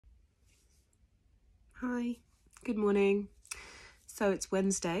Hi, good morning. So it's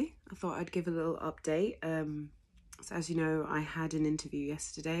Wednesday. I thought I'd give a little update. So as you know, I had an interview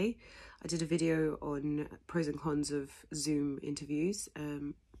yesterday. I did a video on pros and cons of Zoom interviews.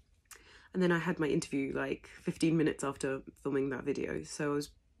 And then I had my interview like 15 minutes after filming that video. So I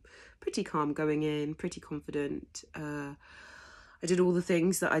was pretty calm going in, pretty confident. I did all the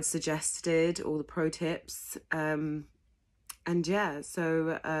things that I'd suggested, all the pro tips. And yeah,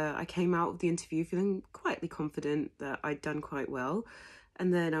 so I came out of the interview feeling quietly confident that I'd done quite well.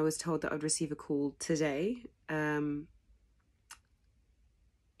 And then I was told that I'd receive a call today. But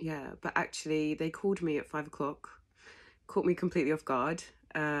actually they called me at 5 o'clock, caught me completely off guard.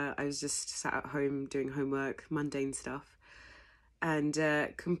 I was just sat at home doing homework, mundane stuff, and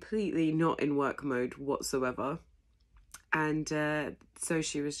completely not in work mode whatsoever. And so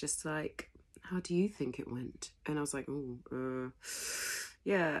she was just like, how do you think it went? And I was like,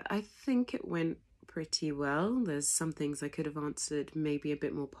 yeah, I think it went pretty well. There's some things I could have answered maybe a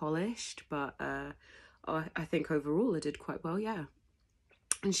bit more polished, but I think overall I did quite well, yeah.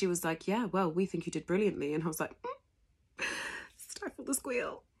 And she was like, yeah, well, we think you did brilliantly. And I was like, stifle the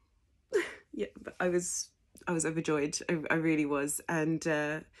squeal. Yeah, but I was overjoyed. I really was. And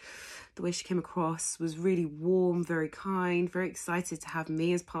the way she came across was really warm, very kind, very excited to have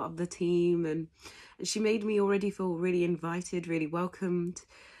me as part of the team. And she made me already feel really invited, really welcomed.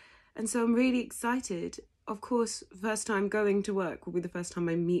 And so I'm really excited. Of course, first time going to work will be the first time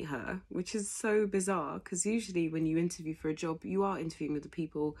I meet her, which is so bizarre because usually when you interview for a job, you are interviewing with the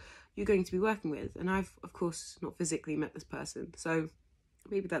people you're going to be working with. And I've, of course, not physically met this person. So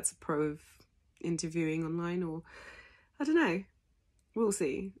maybe that's a pro of interviewing online, or I don't know. We'll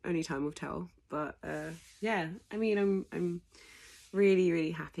see. Only time will tell. But yeah, I mean, I'm really,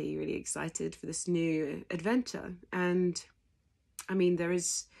 really happy, really excited for this new adventure. And I mean, there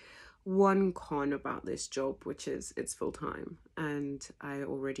is one con about this job, which is it's full-time, and I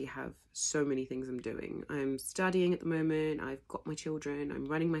already have so many things I'm doing. I'm studying at the moment, I've got my children, I'm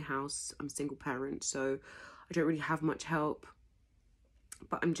running my house, I'm a single parent, so I don't really have much help.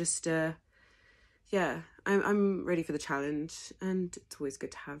 But I'm just I'm ready for the challenge, and it's always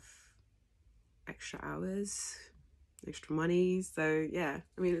good to have extra hours, extra money. So yeah,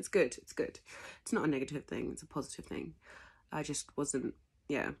 I mean, it's good. It's not a negative thing, it's a positive thing. I just wasn't,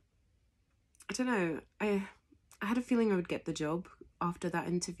 I don't know. I had a feeling I would get the job after that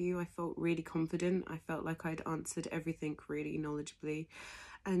interview. I felt really confident. I felt like I'd answered everything really knowledgeably.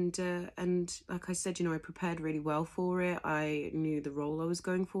 And like I said, I prepared really well for it. I knew the role I was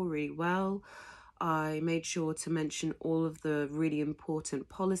going for really well. I made sure to mention all of the really important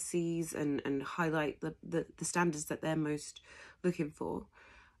policies and highlight the standards that they're most looking for.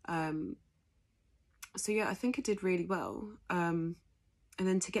 So yeah, I think I did really well. And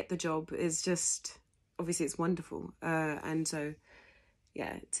then to get the job is just, obviously it's wonderful. And so,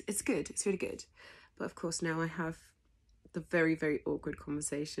 yeah, it's good. It's really good. But of course now I have the very, very awkward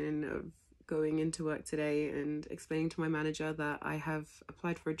conversation of going into work today and explaining to my manager that I have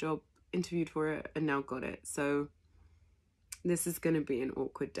applied for a job, interviewed for it, and now got it. So this is going to be an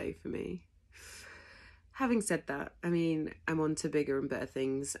awkward day for me. Having said that, I mean, I'm on to bigger and better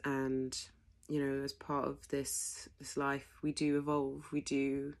things, and as part of this life, we do evolve, we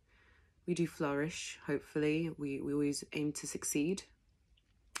do flourish. Hopefully we always aim to succeed,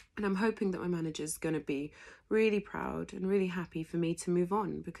 and I'm hoping that my manager's going to be really proud and really happy for me to move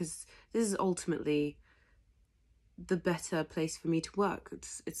on, because this is ultimately the better place for me to work.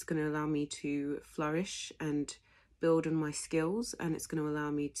 It's going to allow me to flourish and build on my skills, and it's going to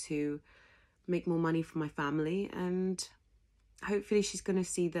allow me to make more money for my family, and hopefully she's going to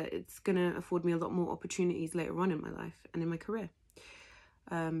see that it's going to afford me a lot more opportunities later on in my life and in my career.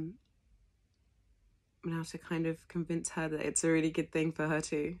 Now to kind of convince her that it's a really good thing for her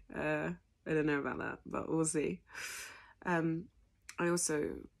too. I don't know about that, but we'll see. I also,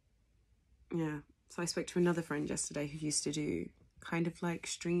 so I spoke to another friend yesterday who used to do kind of like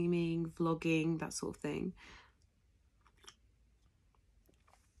streaming, vlogging, that sort of thing.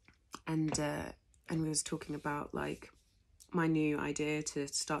 And we was talking about like my new idea to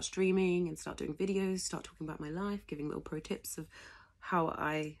start streaming and start doing videos, start talking about my life, giving little pro tips of how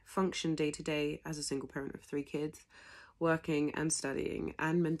I function day to day as a single parent of 3 kids, working and studying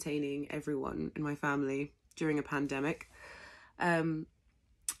and maintaining everyone in my family during a pandemic.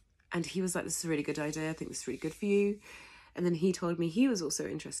 And he was like, this is a really good idea. I think this is really good for you. And then he told me he was also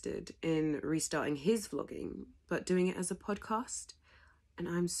interested in restarting his vlogging, but doing it as a podcast. And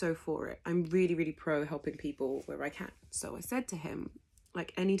I'm so for it. I'm really, really pro helping people where I can. So I said to him,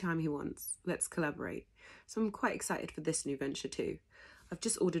 like, anytime he wants, let's collaborate. So I'm quite excited for this new venture too. I've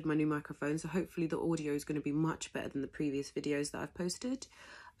just ordered my new microphone, so hopefully the audio is going to be much better than the previous videos that I've posted.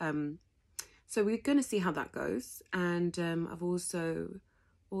 So we're going to see how that goes. And I've also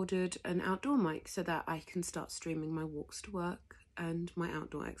ordered an outdoor mic so that I can start streaming my walks to work and my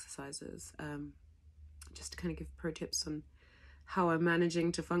outdoor exercises. Just to kind of give pro tips on how I'm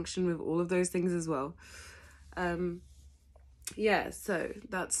managing to function with all of those things as well. Yeah, so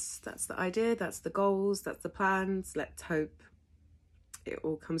that's the idea, that's the goals, that's the plans. Let's hope it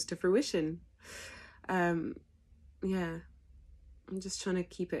all comes to fruition. Yeah, I'm just trying to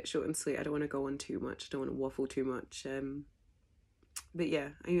keep it short and sweet. I don't want to go on too much, I don't want to waffle too much. But yeah,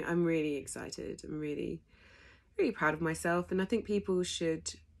 I'm really excited. I'm really proud of myself, and I think people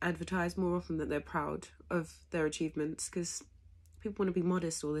should advertise more often that they're proud of their achievements, because people want to be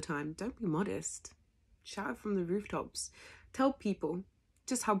modest all the time. Don't be modest. Shout it from the rooftops. Tell people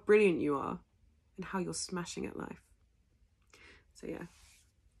just how brilliant you are and how you're smashing at life. So yeah,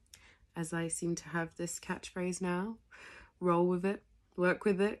 as I seem to have this catchphrase now, roll with it, work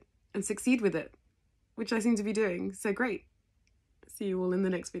with it, and succeed with it, which I seem to be doing. So great. See you all in the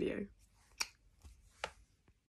next video.